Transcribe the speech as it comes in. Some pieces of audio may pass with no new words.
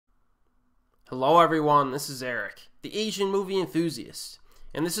Hello everyone, this is Erik, the Asian movie enthusiast,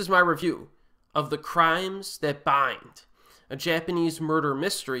 and this is my review of The Crimes That Bind, a Japanese murder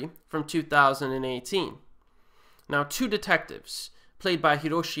mystery from 2018. Now, two detectives, played by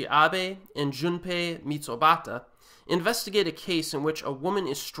Hiroshi Abe and Junpei Mizobata, investigate a case in which a woman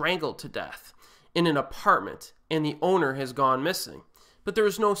is strangled to death in an apartment and the owner has gone missing, but there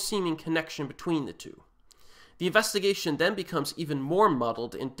is no seeming connection between the two. The investigation then becomes even more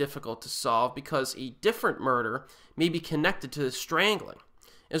muddled and difficult to solve because a different murder may be connected to the strangling,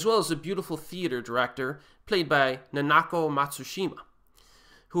 as well as a beautiful theater director played by Nanako Matsushima,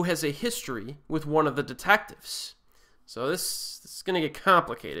 who has a history with one of the detectives. So this is going to get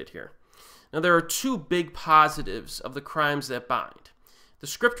complicated here. Now, there are two big positives of The Crimes That Bind: the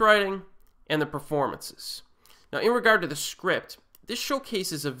script writing and the performances. Now, in regard to the script, this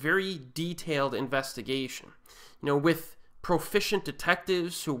showcases a very detailed investigation, with proficient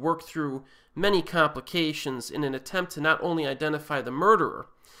detectives who work through many complications in an attempt to not only identify the murderer,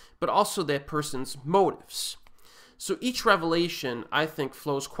 but also that person's motives. So each revelation, I think,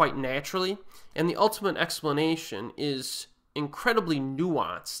 flows quite naturally, and the ultimate explanation is incredibly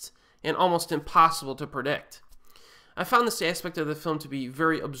nuanced and almost impossible to predict. I found this aspect of the film to be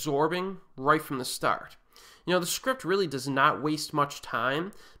very absorbing right from the start. The script really does not waste much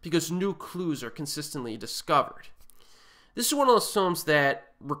time because new clues are consistently discovered. This is one of those films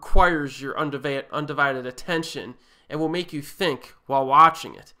that requires your undivided attention and will make you think while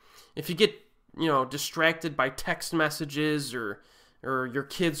watching it. If you get, distracted by text messages or your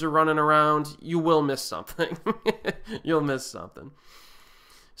kids are running around, you will miss something. You'll miss something.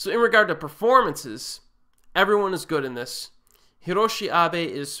 So in regard to performances, everyone is good in this. Hiroshi Abe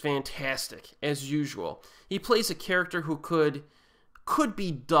is fantastic, as usual. He plays a character who could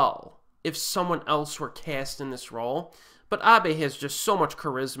be dull if someone else were cast in this role, but Abe has just so much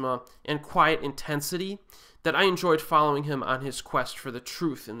charisma and quiet intensity that I enjoyed following him on his quest for the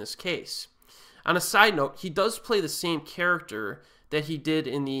truth in this case. On a side note, he does play the same character that he did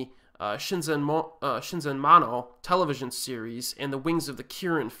in the Shinzen Mano television series and the Wings of the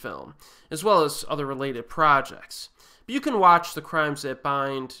Kirin film, as well as other related projects. But you can watch The Crimes That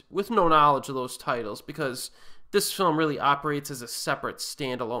Bind with no knowledge of those titles because this film really operates as a separate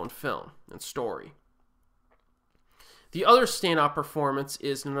standalone film and story. The other standout performance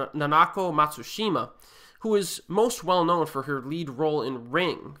is Nanako Matsushima, who is most well known for her lead role in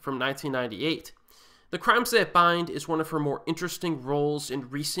Ring from 1998. The Crimes That Bind is one of her more interesting roles in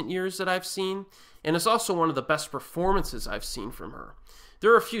recent years that I've seen, and is also one of the best performances I've seen from her.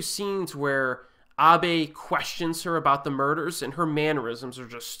 There are a few scenes where Abe questions her about the murders, and her mannerisms are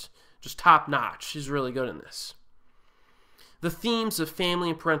just top-notch. She's really good in this. The themes of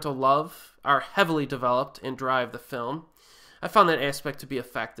family and parental love are heavily developed and drive the film. I found that aspect to be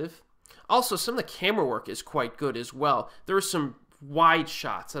effective. Also, some of the camera work is quite good as well. There are some wide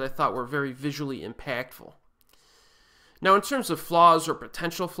shots that I thought were very visually impactful. Now, in terms of flaws or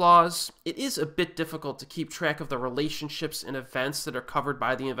potential flaws, it is a bit difficult to keep track of the relationships and events that are covered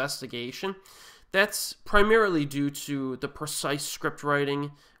by the investigation. That's primarily due to the precise script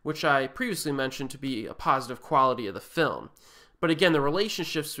writing, which I previously mentioned to be a positive quality of the film. But again, the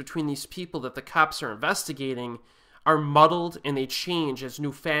relationships between these people that the cops are investigating are muddled and they change as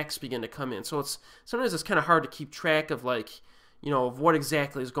new facts begin to come in. So sometimes it's kind of hard to keep track of of what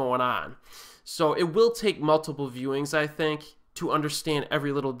exactly is going on. So it will take multiple viewings, I think, to understand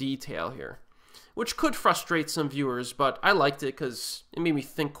every little detail here, which could frustrate some viewers, but I liked it because it made me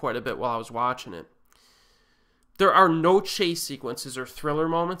think quite a bit while I was watching it. There are no chase sequences or thriller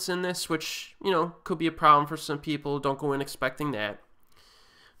moments in this, which, could be a problem for some people. Don't go in expecting that.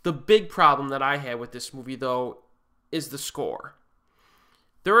 The big problem that I had with this movie, though, is the score.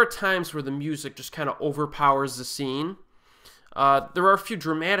 There are times where the music just kind of overpowers the scene. There are a few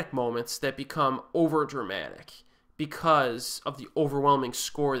dramatic moments that become over-dramatic because of the overwhelming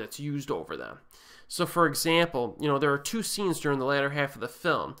score that's used over them. So, for example, there are two scenes during the latter half of the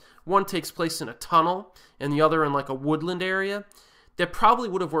film. One takes place in a tunnel, and the other in a woodland area. That probably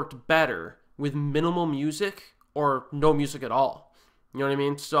would have worked better with minimal music or no music at all. You know what I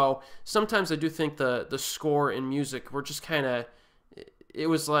mean? So, sometimes I do think the score and music were just kind of, it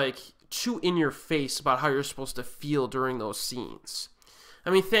was too in your face about how you're supposed to feel during those scenes. I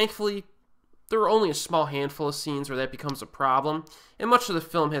mean, thankfully, there are only a small handful of scenes where that becomes a problem, and much of the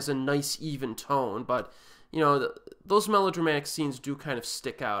film has a nice, even tone, but, those melodramatic scenes do kind of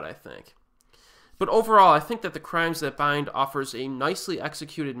stick out, I think. But overall, I think that The Crimes That Bind offers a nicely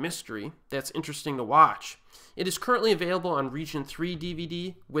executed mystery that's interesting to watch. It is currently available on Region 3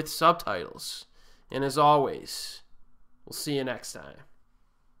 DVD with subtitles. And as always, we'll see you next time.